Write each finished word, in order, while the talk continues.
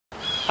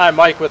Hi,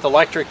 Mike with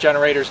Electric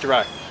Generators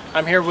Direct.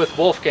 I'm here with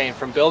Wolfgang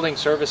from Building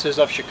Services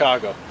of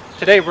Chicago.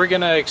 Today we're going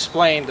to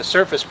explain the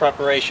surface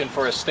preparation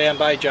for a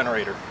standby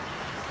generator.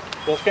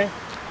 Wolfgang?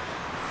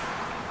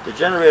 The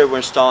generator we're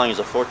installing is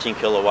a 14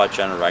 kilowatt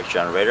Generac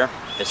generator.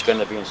 It's going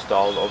to be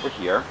installed over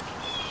here.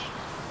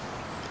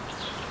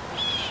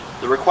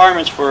 The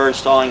requirements for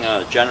installing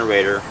a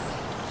generator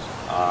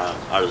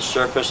are the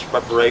surface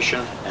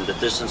preparation and the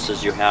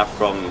distances you have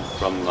from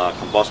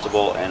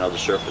combustible and other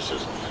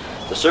surfaces.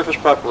 The surface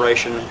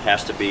preparation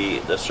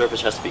the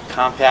surface has to be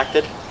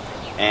compacted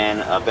and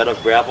a bed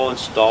of gravel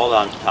installed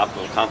on top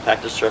of a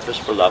compacted surface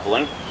for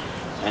leveling.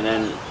 And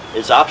then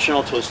it's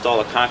optional to install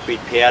a concrete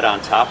pad on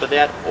top of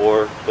that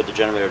or put the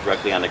generator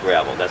directly on the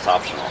gravel. That's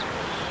optional.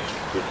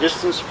 The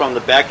distance from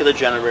the back of the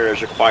generator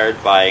is required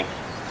by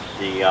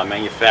the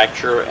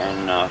manufacturer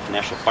and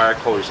National Fire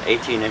Code is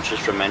 18 inches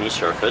from any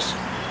surface.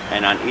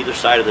 And on either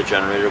side of the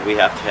generator we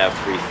have to have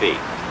 3 feet.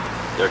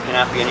 There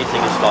cannot be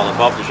anything installed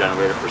above the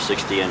generator for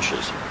 60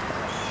 inches.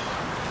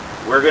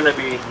 We're going to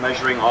be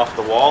measuring off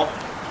the wall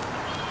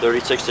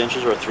 36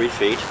 inches or 3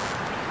 feet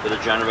for the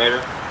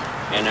generator,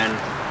 and then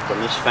from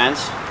this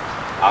fence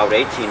out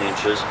 18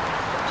 inches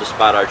to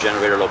spot our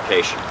generator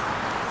location.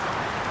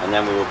 And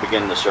then we will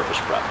begin the surface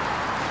prep.